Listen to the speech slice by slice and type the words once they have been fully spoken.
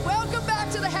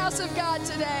house of God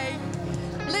today.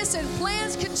 Listen,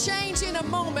 plans could change in a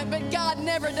moment, but God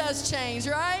never does change,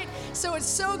 right? So it's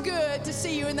so good to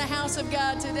see you in the house of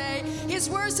God today. His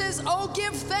word says, oh,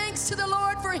 give thanks to the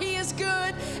Lord, for he is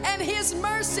good, and his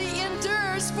mercy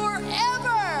endures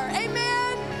forever.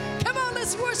 Amen. Come on,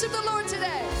 let's worship the Lord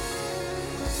today.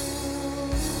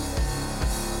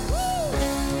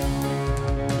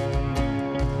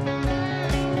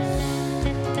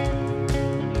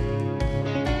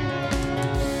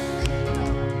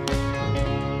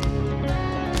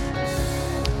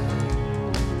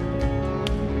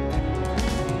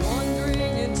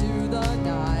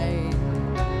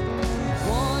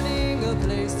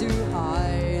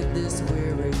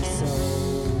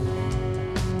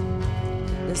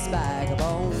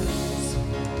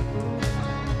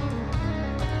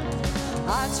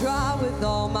 Try with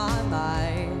all my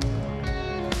might,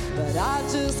 but I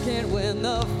just can't win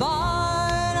the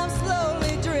fight. I'm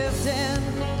slowly drifting,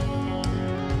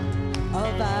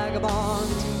 a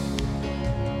vagabond.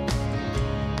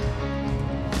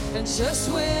 And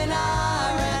just when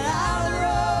I ran out of the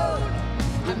road,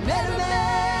 I met a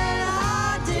man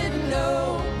I didn't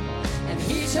know, and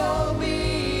he told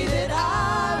me that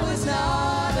I was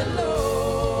not alone.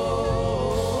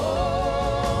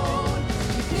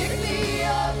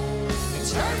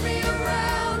 Turn me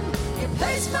around and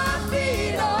place my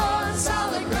feet on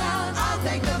solid ground. I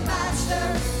thank the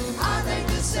Master, I thank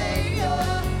the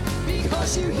Savior,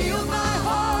 because you healed my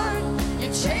heart,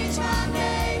 you changed my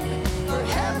name,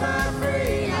 forever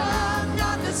free. I'm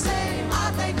not the same.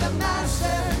 I thank the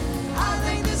Master, I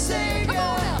thank the Savior,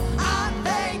 I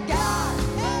thank God.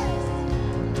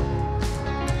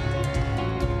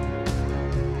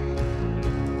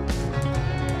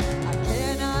 I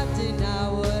cannot deny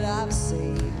what I've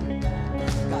seen.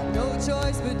 Got no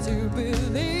choice but to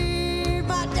believe.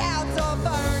 My doubts are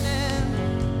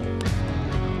burning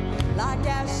like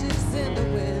ashes in the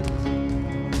wind.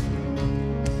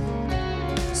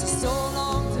 So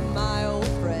long to my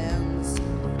old friends,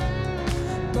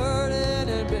 burden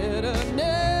and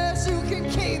bitterness, you can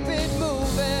keep it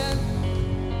moving.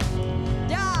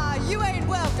 Yeah, you ain't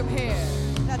welcome here.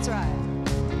 That's right.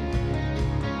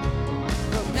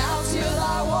 From now till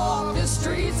I walk the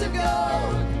streets of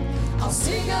gold, I'll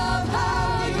sing of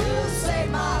how you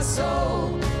saved my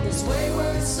soul. This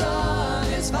wayward son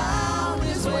has found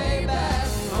his way back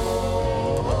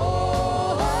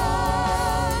home.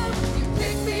 You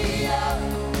picked me up,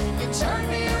 you turned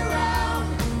me around,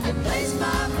 and placed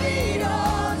my feet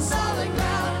on solid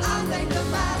ground. I thank the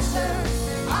Master,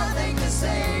 I thank the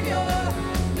Savior,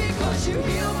 because you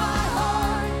healed my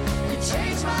heart, you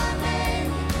changed my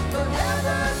name,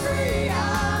 forever free.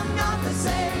 I'm not the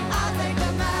same. I thank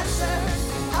the Master,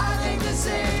 I thank the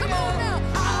Savior. Come on now.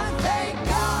 I thank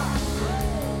God.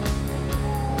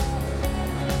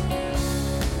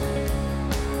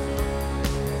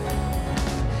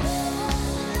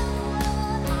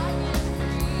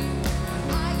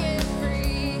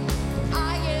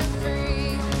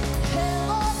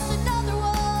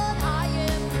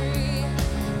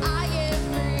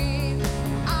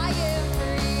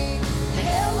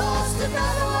 Hell lost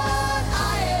another one.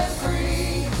 I am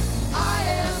free. I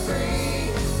am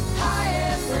free. I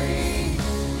am free.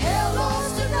 Hell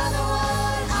lost another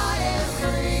one. I am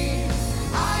free.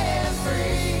 I am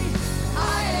free. I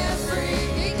am free.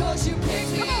 Because you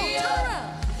picked me up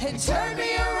and turned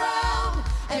me around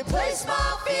and placed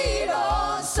my feet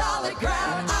on solid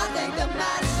ground. I thank the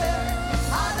Master,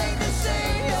 I thank the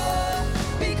Savior,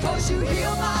 because you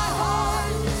healed my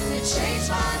heart and changed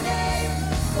my name,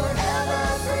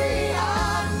 forever free.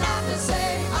 I'm not the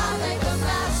same. I thank the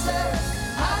Master,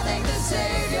 I thank the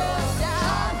Savior,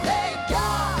 I thank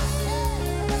God.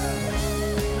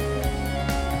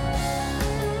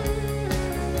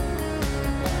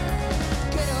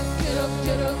 Get up, get up,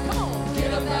 get up, come on,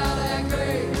 get up out of that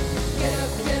grave. Get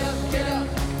up, get up, get up,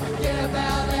 get up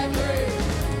out of that grave.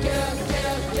 Get up, get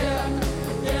up, get up,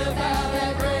 get up out of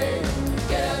that grave.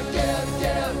 Get up, get up,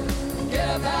 get up, get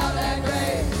up out of that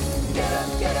grave. Get up,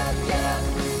 get up, get up,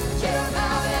 get up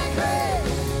out of that grave.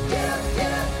 Get up,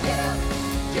 get up, get up,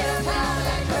 get up out of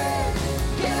that grave.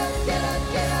 Get up, get up,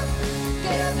 get up,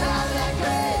 get up out of that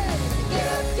grave. Get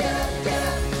up, get up, get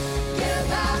up, get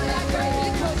up out of that grave.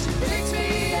 Because you picked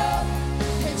me up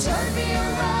and turned me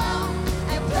around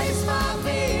and placed my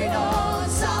feet on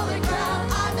solid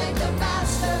ground. I thank the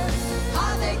Master,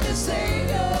 I thank the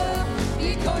Savior,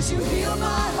 because you healed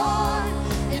my heart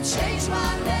and changed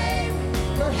my name,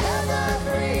 forever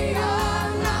free.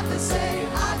 I'm not the same.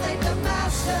 I thank the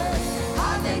Master,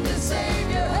 I thank the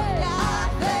Savior, I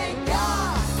thank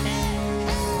God.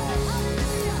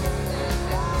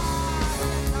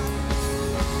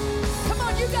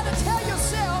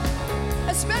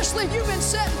 especially if you've been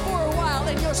sitting for a while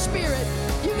in your spirit.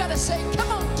 You got to say,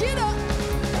 come on, get up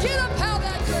out of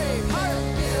that grave.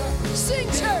 Sing,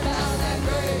 church.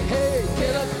 Hey,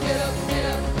 get up, get up, get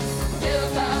up, get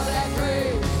up out of that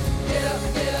grave. Get up,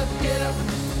 get up, get up,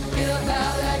 get up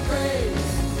out of that grave.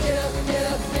 Get up, get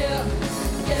up, get up,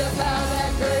 get up out of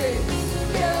that grave.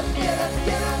 Get up, get up,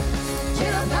 get up, get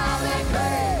up out of that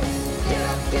grave. Get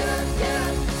up, get up, get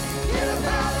up, get up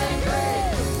out of that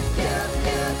grave. Get up,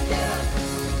 get up, get up,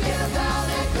 get up out of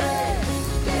that grave.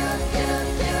 Get up, get up,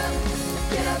 get up,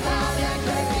 get up out of that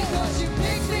grave. Because you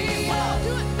picked me up,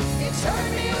 you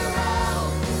turned me around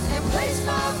and placed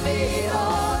my feet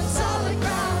on solid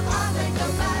ground. I thank the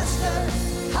Master,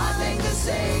 I thank the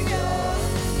Savior,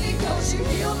 because you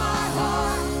healed my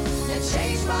heart and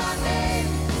changed my name.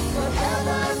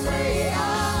 Forever free,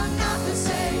 I'm not the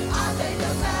same. I thank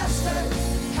the Master,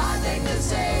 I thank the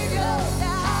Savior,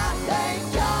 I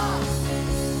thank God.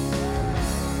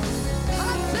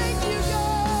 I thank you, God.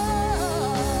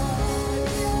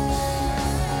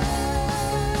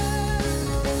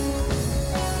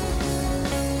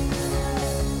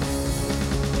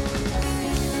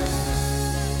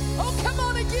 Oh, come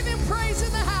on and give him praise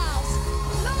in the house.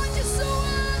 Lord, you're so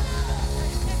worthy.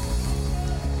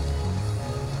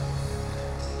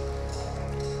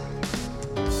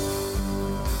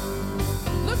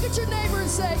 Look at your neighbor and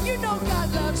say, you know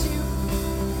God loves you.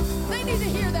 They need to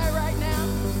hear that right now.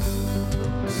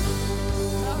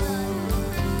 All right.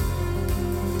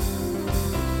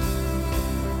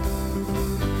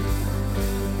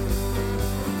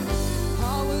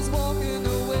 I was walking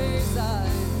the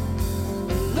wayside,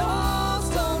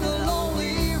 lost on a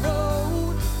lonely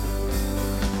road.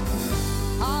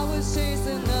 I was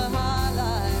chasing the high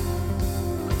line,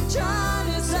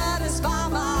 trying to satisfy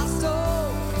my soul.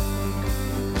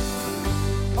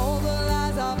 All the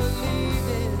lies I believed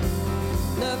in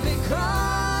left me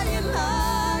crying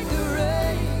like the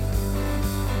rain.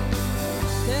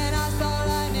 Then I saw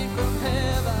lightning from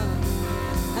heaven,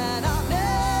 and I've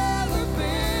never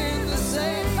been the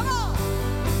same. Come on!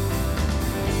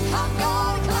 I'm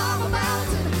gonna climb a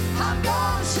mountain, I'm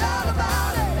gonna shout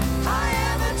about it. I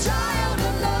am a child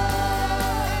of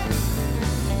love.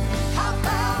 I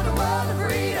found a world of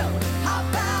freedom, I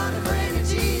found a friend in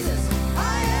Jesus. I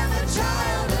am a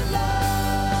child of love.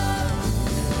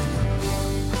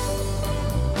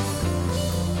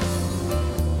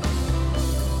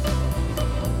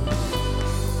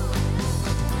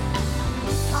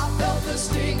 I felt the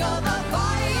sting of the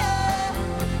fire,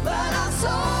 but I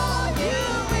saw you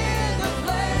in the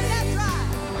flame. That's right.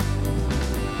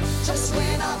 Just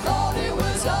when I thought it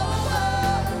was over,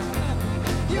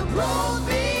 you brought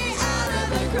me out of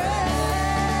the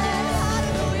grave.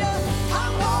 Hallelujah.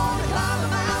 I'm gonna climb a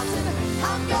mountain,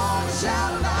 I'm gonna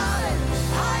shout about it.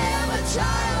 I am a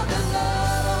child of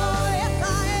love. Oh, yes,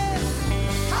 I am.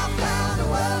 I found a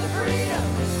world of freedom,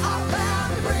 I found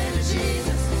a friend in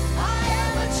Jesus. I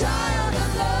am a child of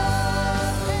love.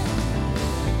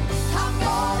 I'm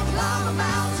gonna climb a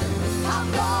mountain, I'm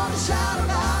gonna shout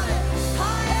about it. I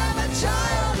am a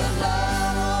child of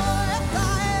love. Oh, yes,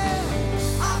 I am.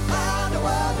 I found a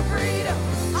world of freedom,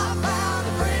 I found a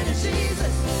friend in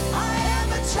Jesus. I am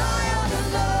a child of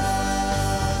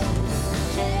love.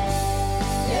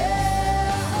 Yeah.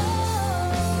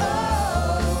 Oh,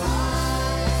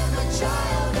 I am a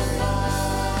child of love.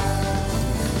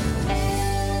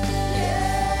 Yeah.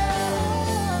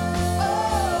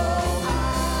 Oh, I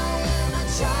am a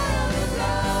child of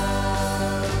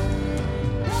love.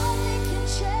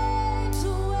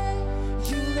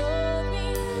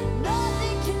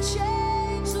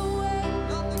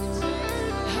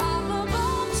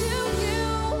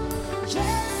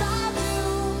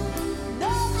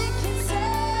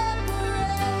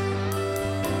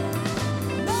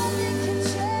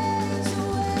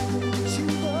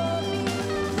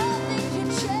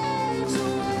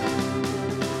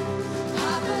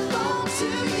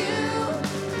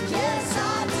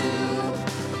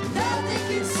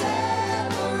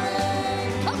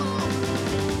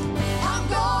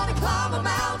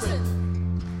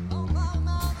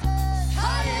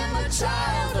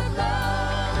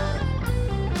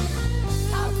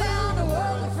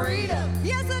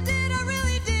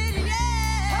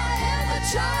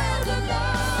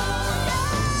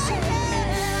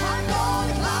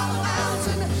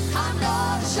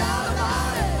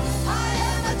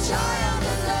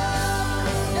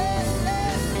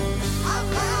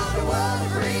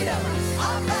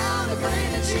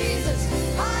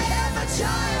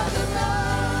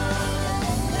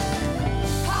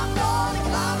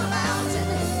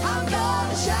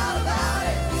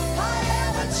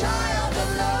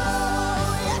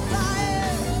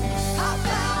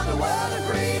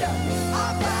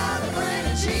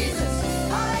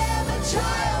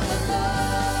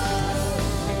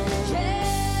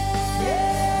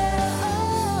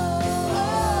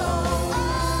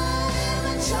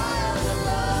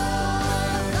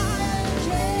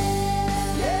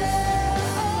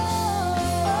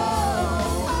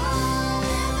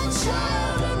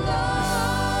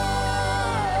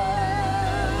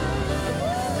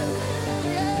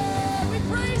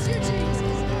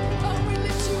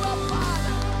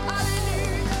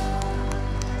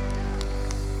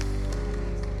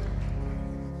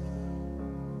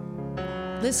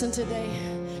 Listen today,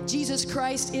 Jesus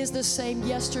Christ is the same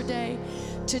yesterday,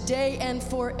 today, and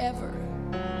forever.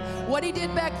 What he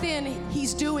did back then,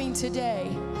 he's doing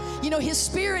today. You know, his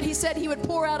Spirit, he said he would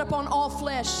pour out upon all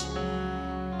flesh.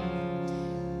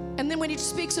 And then when he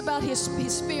speaks about his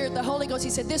Spirit, the Holy Ghost, he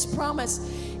said this promise,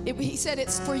 he said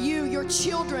it's for you, your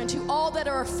children, to all that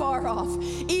are far off,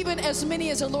 even as many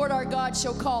as the Lord our God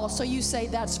shall call. So you say,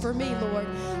 that's for me, Lord.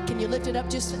 Can you lift it up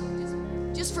just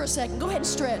for a second? Go ahead and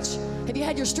stretch. Have you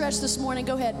had your stretch this morning?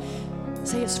 Go ahead.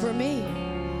 Say, it's for me.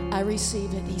 I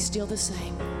receive it. He's still the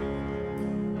same.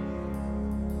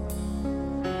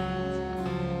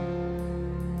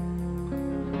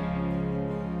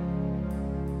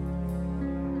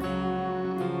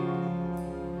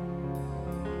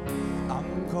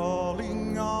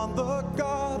 Calling on the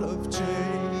God of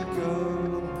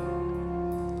Jacob,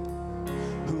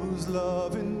 whose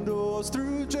love endures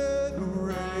through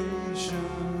generations.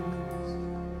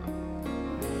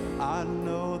 I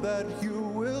know that you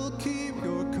will keep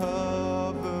your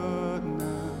covenant.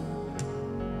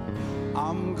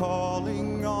 I'm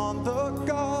calling on the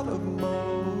God of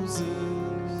Moses,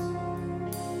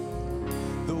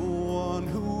 the one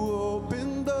who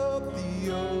opened up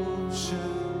the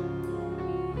ocean.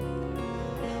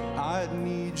 I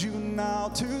need you now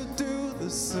to do the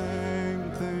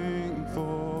same thing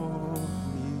for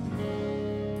me,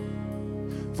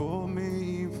 for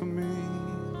me, for me.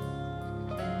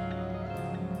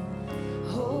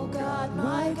 Oh God,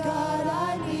 my God,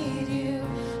 I need you.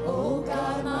 Oh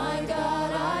God, my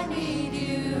God, I need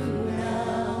you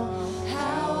now.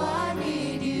 How I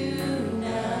need you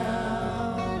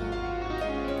now.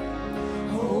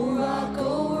 Oh rock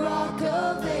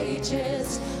of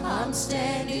ages, I'm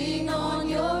standing on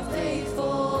your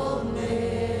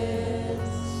faithfulness,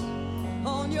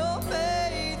 on your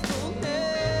faithfulness.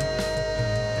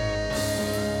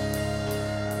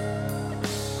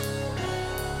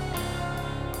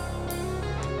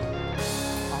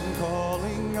 I'm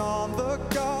calling on the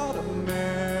God of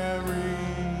Mary,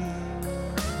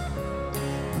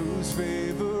 whose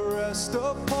favor rests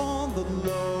upon the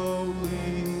lowly.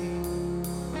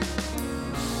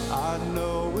 I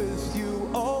know with you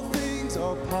all things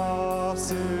are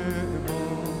possible.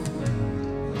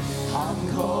 I'm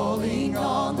calling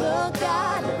on the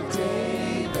God of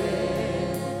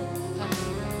David,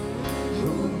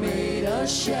 who made a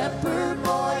shepherd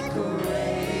boy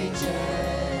courageous.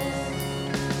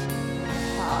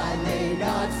 I may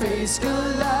not face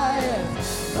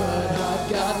Goliath, but I've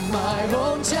got my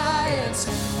own giants.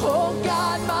 Oh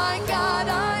God, my God,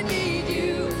 I need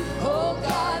you. Oh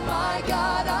God, my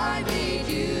God, I need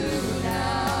you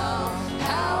now.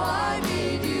 How I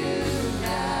need you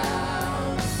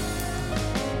now.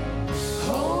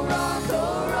 Oh rock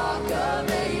of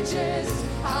ages,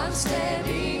 I'm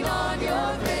standing on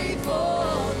your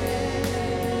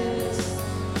faithfulness,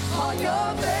 on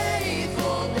your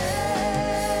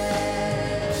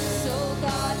faithfulness. Oh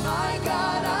God, my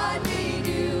God, I need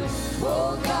you.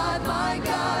 Oh God, my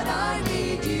God, I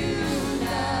need you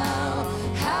now.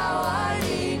 How I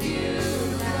need you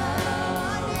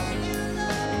now.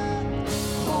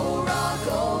 Oh rock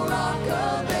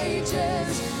of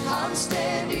ages, I'm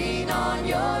standing on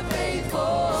your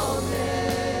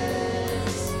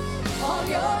faithfulness, on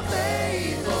your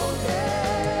faithfulness,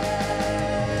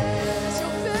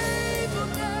 your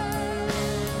faithfulness.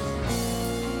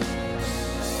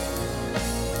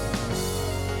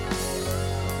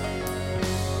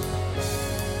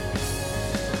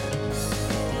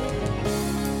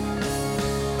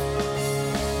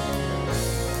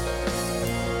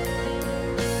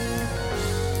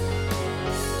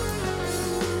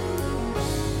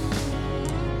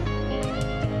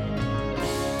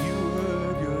 You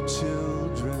heard your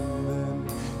children then,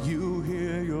 you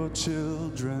hear your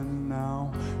children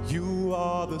now. You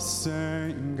are the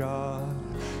same God,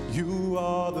 you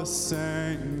are the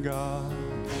same God.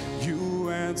 You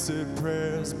answered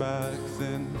prayers back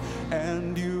then,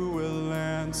 and you will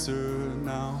answer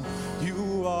now.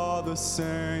 You are the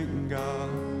same God,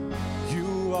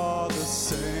 you are the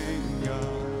same God.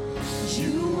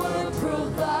 You were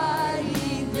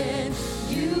providing then,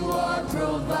 you are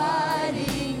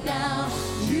providing now.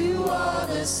 You are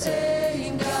the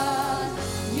same God,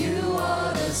 you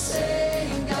are the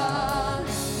same God.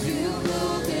 You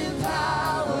moved in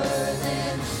power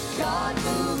then, God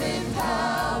move in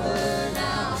power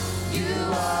now.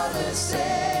 You are the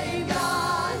same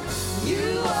God,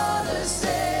 you are the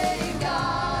same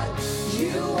God.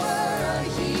 You were a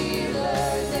healer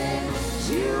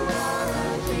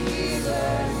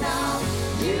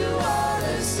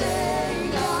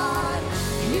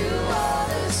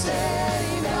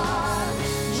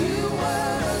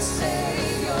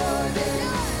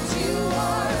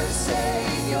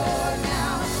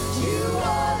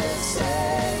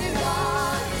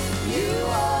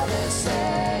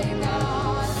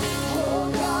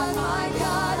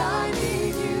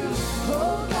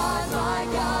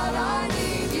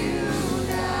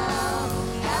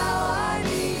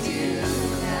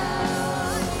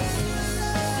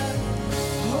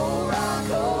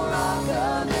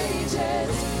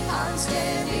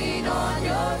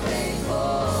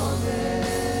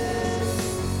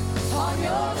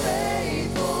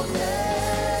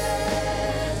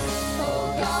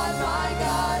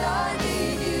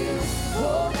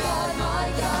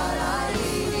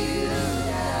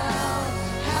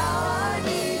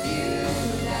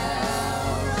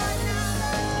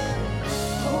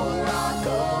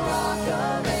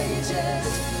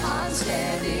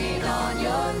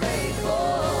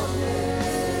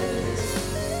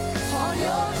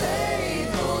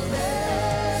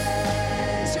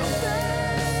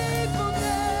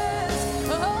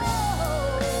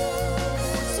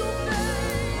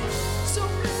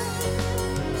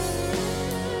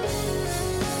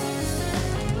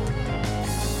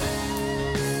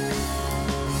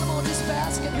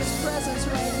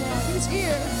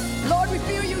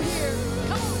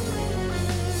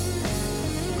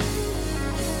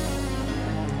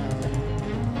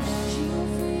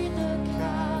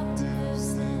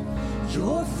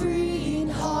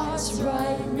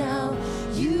right now.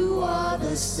 You are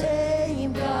the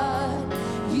same God.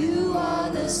 You are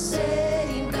the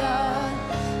same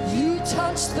God. You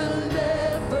touched the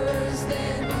lepers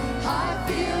then. I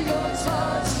feel your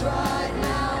touch right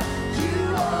now.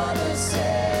 You are the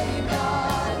same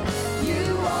God.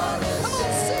 You are the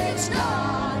same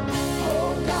God.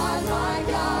 Oh God, my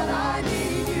God, I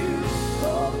need you.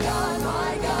 Oh God,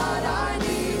 my God, I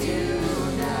need you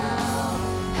now.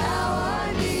 How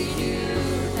I need you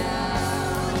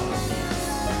now.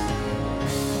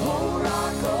 Oh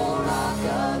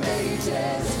rock of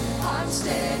ages, I'm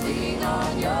standing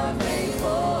on your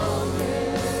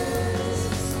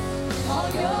faithfulness.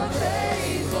 On your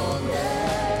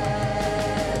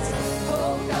faithfulness.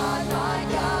 Oh God, my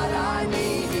God, I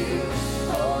need you.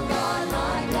 Oh God,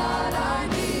 my God, I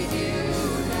need you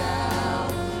now.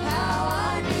 How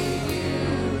I need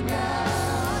you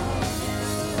now.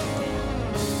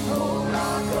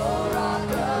 Oh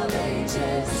rock of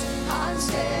ages, I'm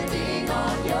standing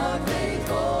on your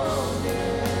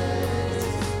faithfulness.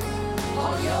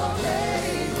 On your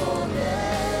faithfulness.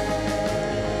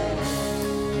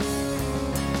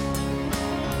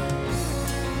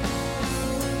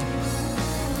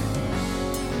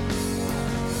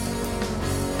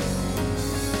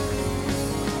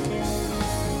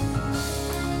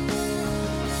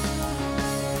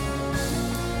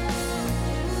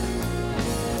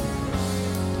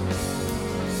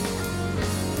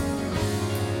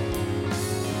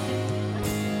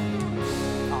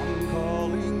 I'm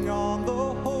calling on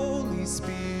the Holy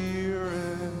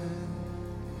Spirit.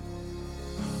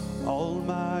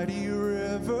 Almighty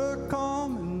river,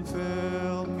 come and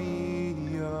fill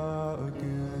me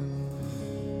again.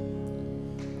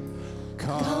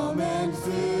 Come and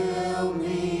fill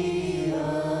me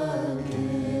again.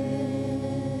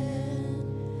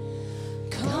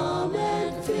 Come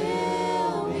and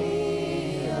fill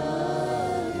me again.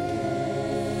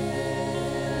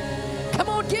 Come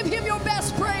on, give him your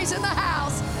best praise in the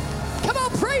house. Come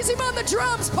on, praise him on the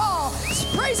drums, Paul.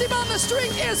 Praise him on the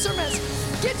string instruments.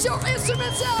 Get your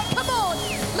instruments out. Come on.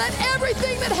 Let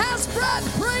everything that has breath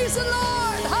praise the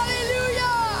Lord.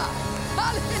 Hallelujah.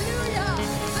 Hallelujah.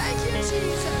 Thank you,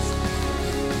 Jesus.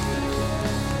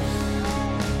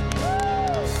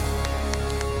 Woo.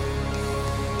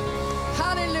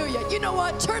 Hallelujah. You know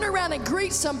what? Turn around and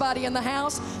greet somebody in the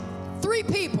house. 3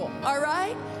 people, all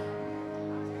right?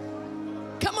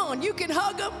 Come on, you can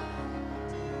hug them.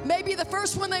 Maybe the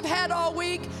first one they've had all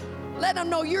week. Let them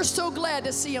know you're so glad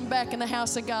to see them back in the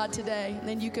house of God today. And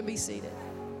then you can be seated.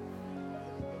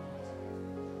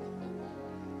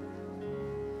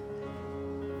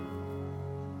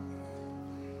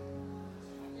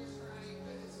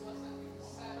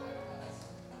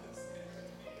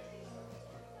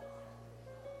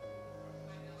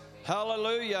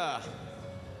 Hallelujah.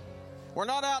 We're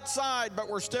not outside, but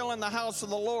we're still in the house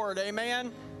of the Lord.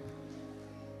 Amen.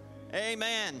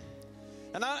 Amen.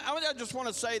 And I just want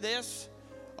to say this.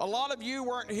 A lot of you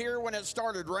weren't here when it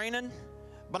started raining,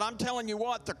 but I'm telling you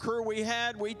what, the crew we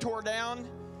had, we tore down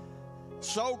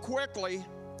so quickly,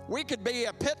 we could be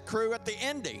a pit crew at the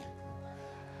Indy.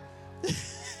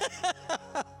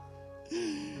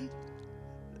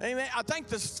 Amen. I think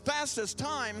the fastest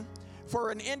time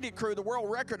for an Indy crew, the world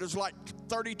record is like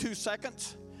 32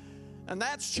 seconds. And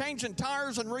that's changing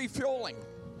tires and refueling.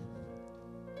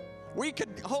 We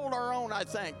could hold our own, I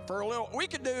think, for a little. We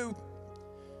could do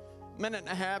a minute and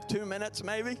a half, 2 minutes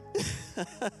maybe.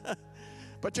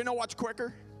 But you know what's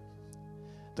quicker?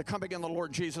 The coming of the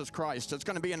Lord Jesus Christ. It's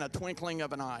going to be in a twinkling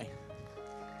of an eye.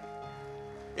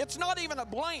 It's not even a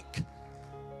blink.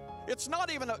 It's not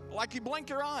even like you blink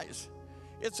your eyes.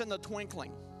 It's in the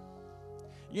twinkling.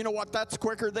 You know what that's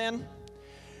quicker than?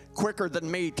 Quicker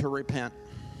than me to repent.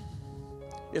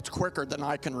 It's quicker than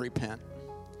I can repent.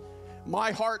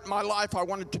 My heart, my life, I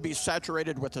want it to be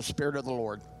saturated with the Spirit of the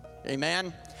Lord.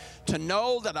 Amen. To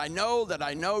know that I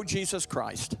know Jesus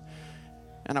Christ.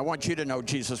 And I want you to know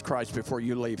Jesus Christ before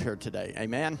you leave here today.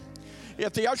 Amen.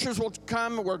 If the ushers will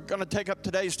come, we're going to take up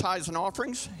today's tithes and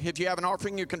offerings. If you have an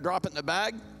offering, you can drop it in the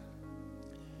bag.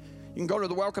 You can go to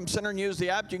the Welcome Center and use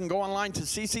the app. You can go online to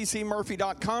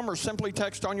cccmurphy.com or simply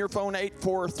text on your phone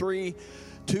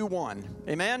 84321.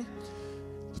 Amen.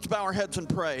 Let's bow our heads and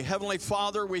pray. Heavenly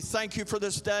Father, we thank you for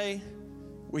this day.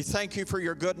 We thank you for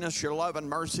your goodness, your love, and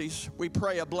mercies. We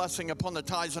pray a blessing upon the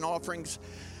tithes and offerings,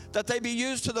 that they be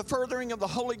used to the furthering of the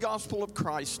holy gospel of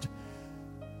Christ,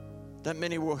 that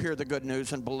many will hear the good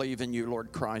news and believe in you,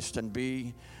 Lord Christ, and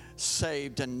be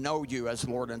saved and know you as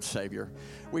Lord and Savior.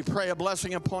 We pray a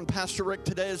blessing upon Pastor Rick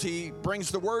today as he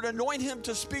brings the word. Anoint him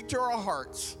to speak to our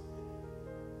hearts.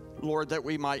 Lord, that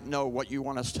we might know what you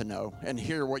want us to know and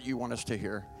hear what you want us to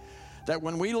hear. That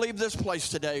when we leave this place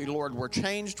today, Lord, we're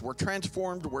changed, we're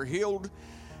transformed, we're healed,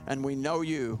 and we know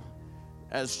you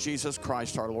as Jesus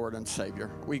Christ, our Lord and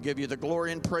Savior. We give you the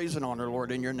glory and praise and honor,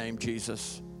 Lord, in your name,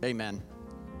 Jesus. Amen.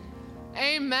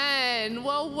 Amen.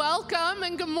 Well, welcome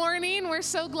and good morning. We're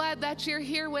so glad that you're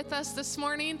here with us this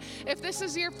morning. If this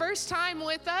is your first time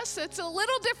with us, it's a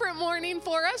little different morning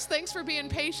for us. Thanks for being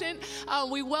patient.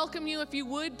 We welcome you. If you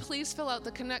would, please fill out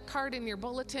the Connect card in your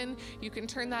bulletin. You can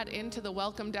turn that into the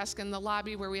welcome desk in the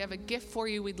lobby where we have a gift for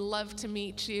you. We'd love to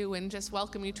meet you and just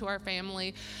welcome you to our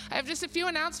family. I have just a few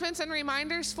announcements and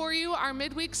reminders for you. Our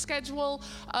midweek schedule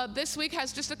this week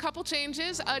has just a couple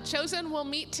changes. Chosen will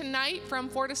meet tonight from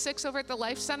 4 to 6 over at the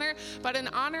Life Center, but in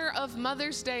honor of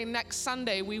Mother's Day next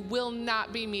Sunday, we will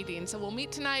not be meeting. So we'll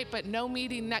meet tonight, but no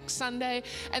meeting next Sunday.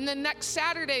 And then next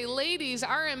Saturday, ladies,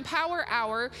 our Empower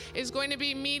Hour is going to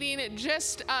be meeting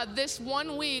just this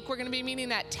 1 week. We're going to be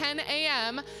meeting at 10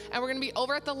 a.m. and we're going to be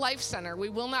over at the Life Center. We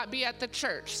will not be at the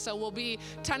church. So we'll be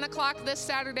 10 o'clock this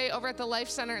Saturday over at the Life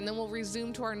Center, and then we'll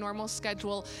resume to our normal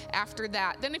schedule after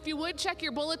that. Then if you would check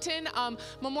your bulletin,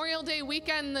 Memorial Day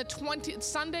weekend,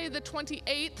 Sunday the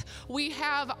 28th, we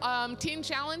have Teen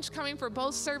Challenge coming for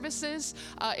both services.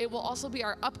 It will also be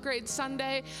our Upgrade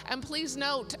Sunday. And please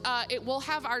note, it will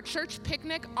have our church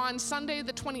picnic on Sunday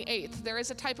the 28th. There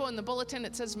is a typo in the bulletin.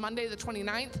 It says Monday the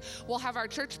 29th. We'll have our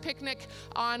church picnic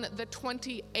on the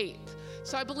 28th.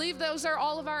 So I believe those are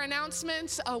all of our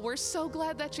announcements. We're so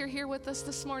glad that you're here with us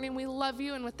this morning. We love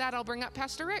you. And with that, I'll bring up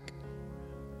Pastor Rick.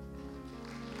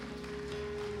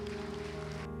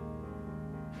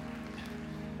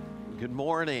 Good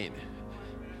morning.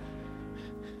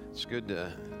 It's good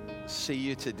to see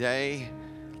you today.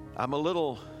 I'm a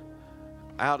little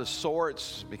out of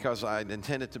sorts because I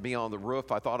intended to be on the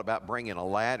roof. I thought about bringing a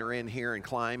ladder in here and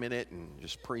climbing it and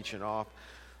just preaching off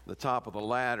the top of the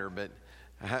ladder. But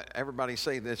everybody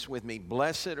say this with me.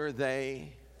 Blessed are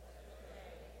they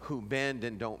who bend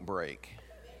and don't break.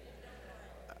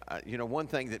 One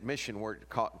thing that Mission Work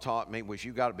taught me was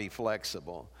you got to be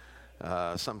flexible.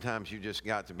 Sometimes you just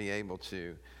got to be able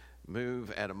to move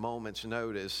at a moment's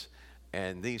notice,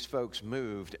 and these folks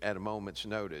moved at a moment's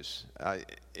notice.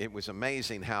 It was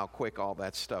amazing how quick all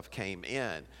that stuff came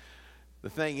in.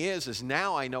 The thing is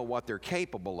now I know what they're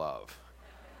capable of.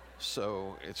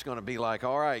 So it's going to be like,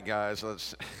 all right, guys,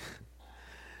 let's.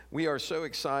 We are so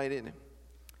excited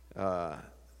to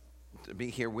be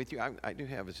here with you. I do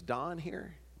have, is Don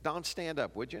here? Don, stand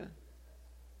up, would you?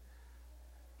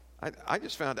 I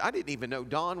just found, I didn't even know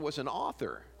Don was an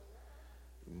author.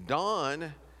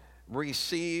 Don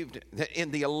received, in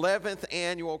the 11th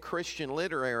Annual Christian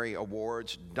Literary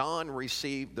Awards, Don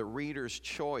received the Reader's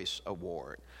Choice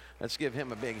Award. Let's give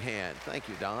him a big hand. Thank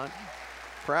you, Don.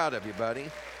 Proud of you, buddy.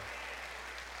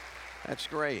 That's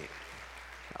great.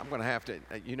 I'm going to have to,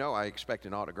 I expect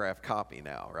an autographed copy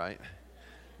now, right?